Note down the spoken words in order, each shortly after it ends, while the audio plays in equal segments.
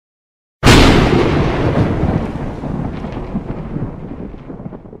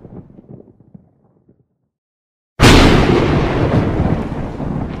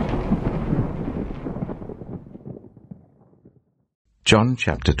John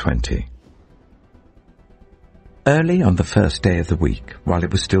chapter 20. Early on the first day of the week, while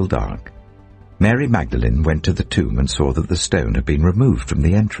it was still dark, Mary Magdalene went to the tomb and saw that the stone had been removed from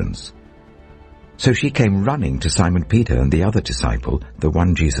the entrance. So she came running to Simon Peter and the other disciple, the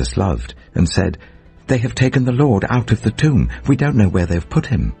one Jesus loved, and said, "They have taken the Lord out of the tomb. We don't know where they've put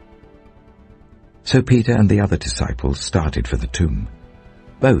him." So Peter and the other disciple started for the tomb.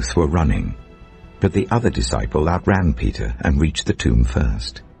 Both were running, but the other disciple outran Peter and reached the tomb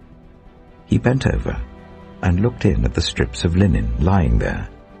first. He bent over and looked in at the strips of linen lying there,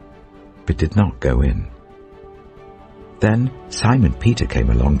 but did not go in. Then Simon Peter came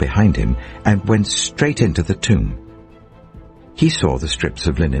along behind him and went straight into the tomb. He saw the strips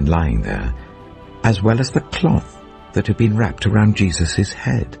of linen lying there, as well as the cloth that had been wrapped around Jesus'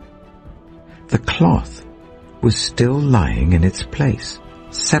 head. The cloth was still lying in its place,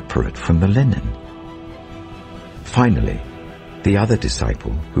 separate from the linen. Finally, the other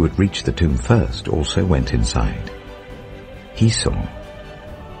disciple, who had reached the tomb first, also went inside. He saw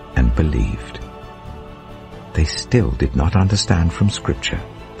and believed. They still did not understand from Scripture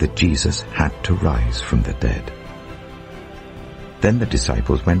that Jesus had to rise from the dead. Then the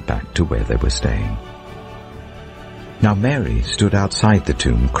disciples went back to where they were staying. Now Mary stood outside the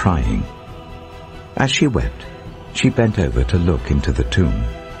tomb crying. As she wept, she bent over to look into the tomb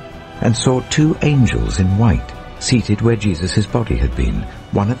and saw two angels in white seated where Jesus' body had been,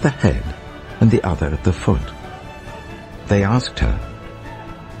 one at the head and the other at the foot. They asked her,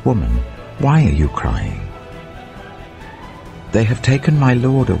 "Woman, why are you crying?" "They have taken my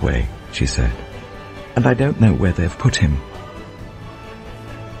Lord away," she said, "and I don't know where they've put him."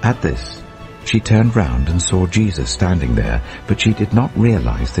 At this, she turned round and saw Jesus standing there, but she did not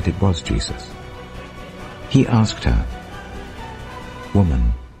realize that it was Jesus. He asked her,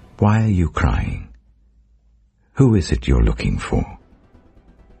 "Woman, why are you crying? Who is it you're looking for?"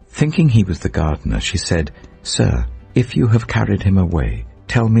 Thinking he was the gardener, she said, "Sir, if you have carried him away,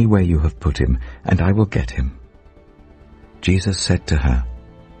 tell me where you have put him, and I will get him." Jesus said to her,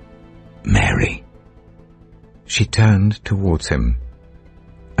 "Mary." She turned towards him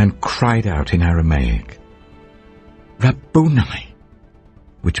and cried out in Aramaic, "Rabboni,"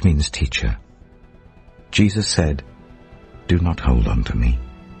 which means teacher. Jesus said, "Do not hold on to me,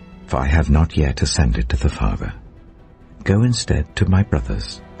 for I have not yet ascended to the Father. Go instead to my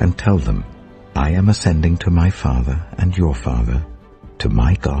brothers and tell them, I am ascending to my Father and your Father, to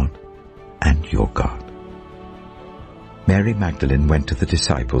my God and your God." Mary Magdalene went to the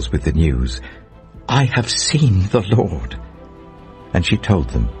disciples with the news, "I have seen the Lord." And she told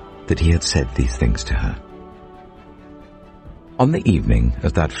them that he had said these things to her. On the evening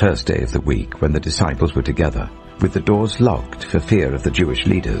of that first day of the week, when the disciples were together, with the doors locked for fear of the Jewish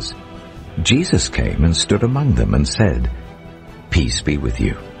leaders, Jesus came and stood among them and said, "Peace be with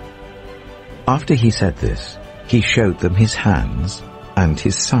you." After he said this, he showed them his hands and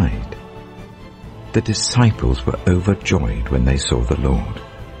his side. The disciples were overjoyed when they saw the Lord.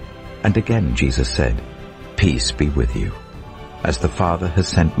 And again Jesus said, "Peace be with you. As the Father has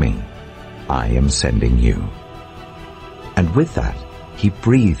sent me, I am sending you." And with that, he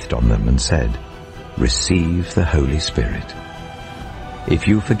breathed on them and said, "Receive the Holy Spirit. If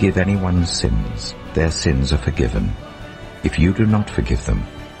you forgive anyone's sins, their sins are forgiven. If you do not forgive them,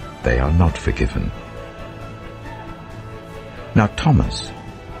 they are not forgiven." Now Thomas,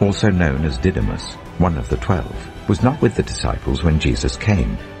 also known as Didymus, one of the 12, was not with the disciples when Jesus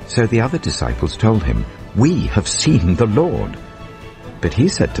came. So the other disciples told him, "We have seen the Lord." But he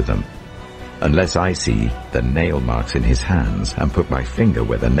said to them, "Unless I see the nail marks in his hands, and put my finger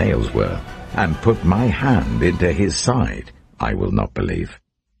where the nails were, and put my hand into his side, I will not believe."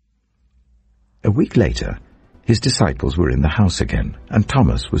 A week later, his disciples were in the house again, and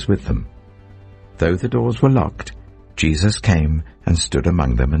Thomas was with them. Though the doors were locked, Jesus came and stood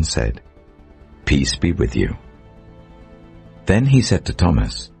among them and said, "Peace be with you." Then he said to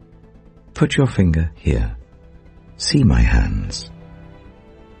Thomas, "Put your finger here. See my hands.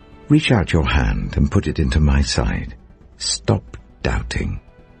 Reach out your hand and put it into my side. Stop doubting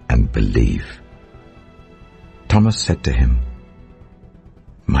and believe." Thomas said to him,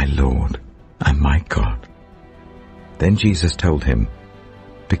 "My Lord and my God." Then Jesus told him,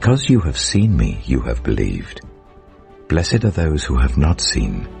 "Because you have seen me, you have believed. Blessed are those who have not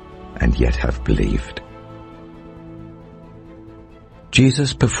seen and yet have believed."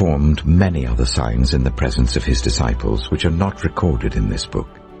 Jesus performed many other signs in the presence of his disciples, which are not recorded in this book.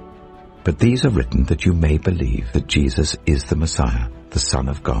 But these are written that you may believe that Jesus is the Messiah, the Son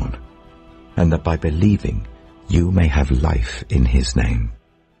of God, and that by believing you may have life in his name.